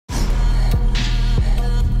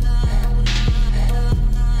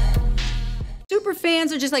super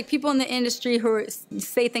fans or just like people in the industry who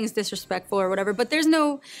say things disrespectful or whatever, but there's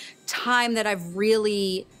no time that I've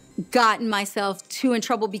really gotten myself too in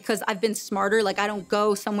trouble because I've been smarter. Like I don't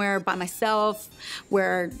go somewhere by myself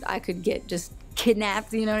where I could get just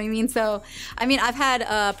kidnapped, you know what I mean? So, I mean, I've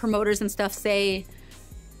had promoters and stuff say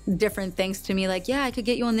different things to me, like, yeah, I could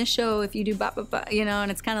get you on this show if you do blah, blah, blah, you know, and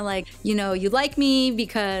it's kind of like, you know, you like me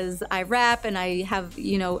because I rap and I have,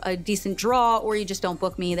 you know, a decent draw, or you just don't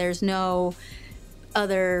book me. There's no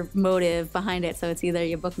other motive behind it. So it's either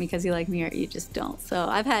you book me because you like me or you just don't. So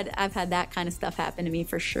I've had that kind of stuff happen to me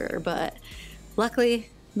for sure, but luckily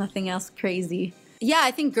nothing else crazy. Yeah,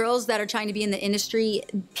 I think girls that are trying to be in the industry,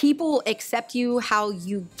 people accept you how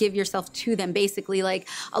you give yourself to them, basically. Like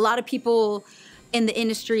a lot of people in the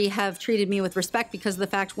industry have treated me with respect because of the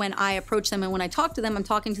fact when I approach them and when I talk to them, I'm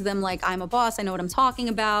talking to them like I'm a boss, I know what I'm talking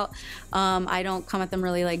about. I don't come at them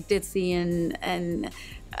really like ditzy and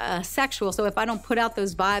sexual. So if I don't put out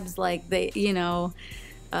those vibes like they, you know,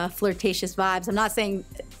 flirtatious vibes, I'm not saying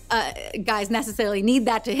guys necessarily need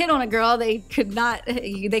that to hit on a girl. They could not,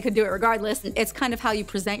 they could do it regardless. It's kind of how you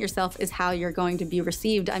present yourself is how you're going to be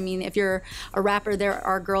received. I mean, if you're a rapper, there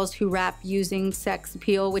are girls who rap using sex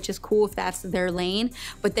appeal, which is cool if that's their lane,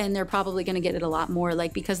 but then they're probably gonna get it a lot more,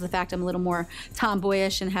 like because of the fact I'm a little more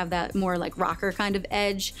tomboyish and have that more like rocker kind of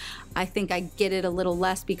edge, I think I get it a little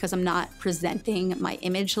less because I'm not presenting my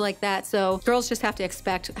image like that. So girls just have to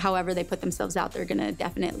expect however they put themselves out, they're gonna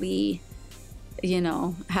definitely, you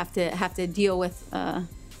know, have to deal with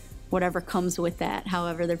whatever comes with that,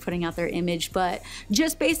 however they're putting out their image. But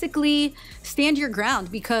just basically stand your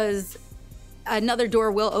ground because another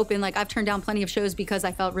door will open. Like I've turned down plenty of shows because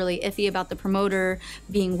I felt really iffy about the promoter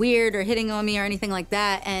being weird or hitting on me or anything like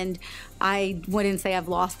that. And I wouldn't say I've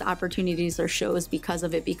lost opportunities or shows because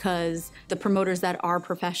of it, because the promoters that are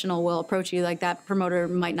professional will approach you. Like that promoter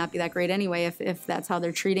might not be that great anyway if that's how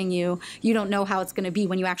they're treating you. You don't know how it's going to be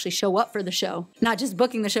when you actually show up for the show. Not just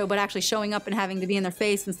booking the show, but actually showing up and having to be in their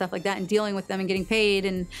face and stuff like that and dealing with them and getting paid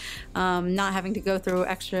and not having to go through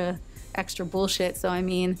extra bullshit. So I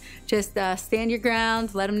mean, just stand your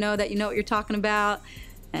ground, let them know that you know what you're talking about,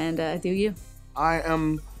 and do you. I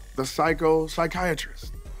am the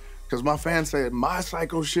psychiatrist, because my fans said my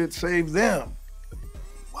psycho shit saved them.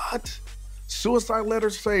 What? Suicide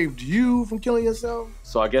letters saved you from killing yourself?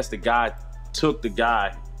 So I guess the guy took the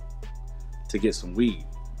guy to get some weed,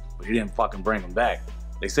 but he didn't fucking bring him back.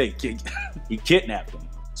 They say he kidnapped him.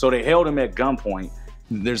 So they held him at gunpoint.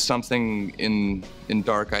 There's something in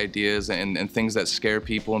dark ideas and things that scare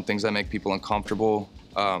people and things that make people uncomfortable.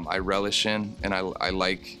 I relish in, and I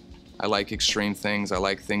like extreme things. I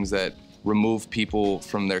like things that remove people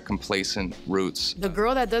from their complacent roots. The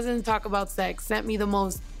girl that doesn't talk about sex sent me the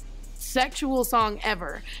most sexual song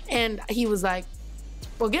ever, and he was like,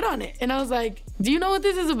 well, get on it. And I was like, do you know what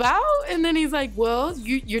this is about? And then he's like, well,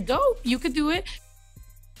 you're dope, you could do it.